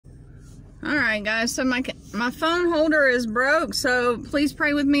All right, guys. So my phone holder is broke, so please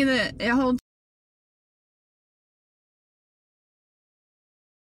pray with me that it holds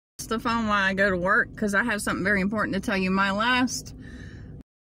the phone while I go to work, because I have something very important to tell you. My last,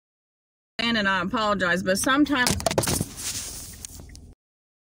 and I apologize, but sometimes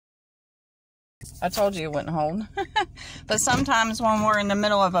I told you it wouldn't hold. But sometimes when we're in the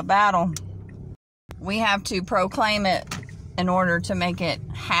middle of a battle, we have to proclaim it in order to make it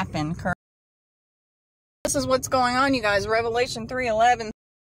happen. This is what's going on, you guys. Revelation 3:11.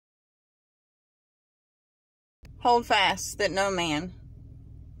 Hold fast that no man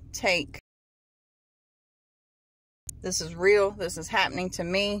take. This is real. This is happening to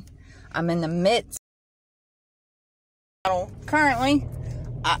me. I'm in the midst of battle. Currently,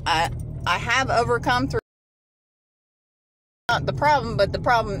 I have overcome through not the problem, but the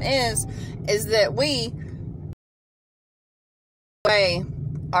problem is that we weigh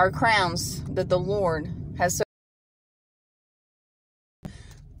our crowns that the Lord has. So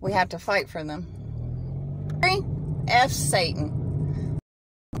we have to fight for them. F Satan.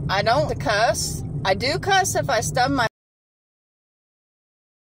 I don't cuss. I do cuss if I stub my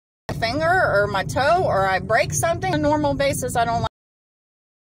finger or my toe or I break something. On a normal basis, I don't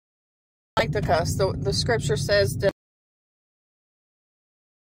like to cuss. The scripture says to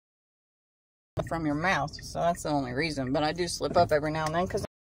from your mouth, so that's the only reason. But I do slip up every now and then.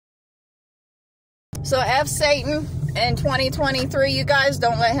 So F Satan in 2023, you guys.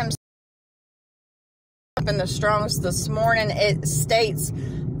 Don't let him up in the Strongs this morning. It states,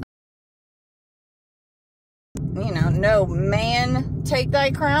 no man take thy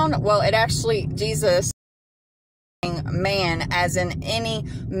crown. Well, it actually, Jesus man, as in any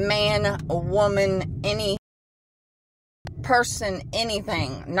man, woman, any person,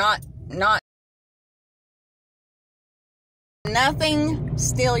 anything, not nothing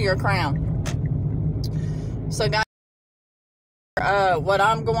steal your crown. So guys, what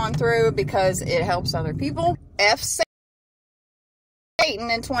I'm going through, because it helps other people. F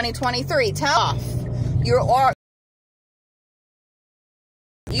Satan in 2023. Tell off.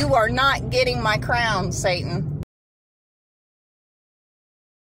 You are not getting my crown, Satan.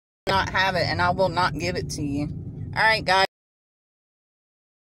 Not have it, and I will not give it to you. All right, guys.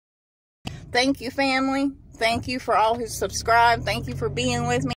 Thank you, family. Thank you for all who subscribe. Thank you for being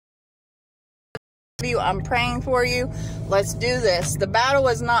with me. I'm praying for you. Let's do this. The battle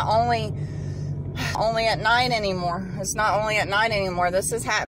is not only at night anymore. It's not only at night anymore. This is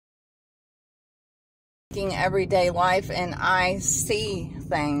happening in everyday life, and I see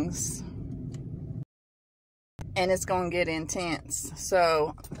things, and it's going to get intense.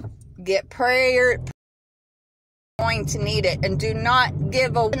 So get prayer. Going to need it, and do not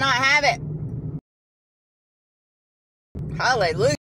give away. Not have it. Hallelujah.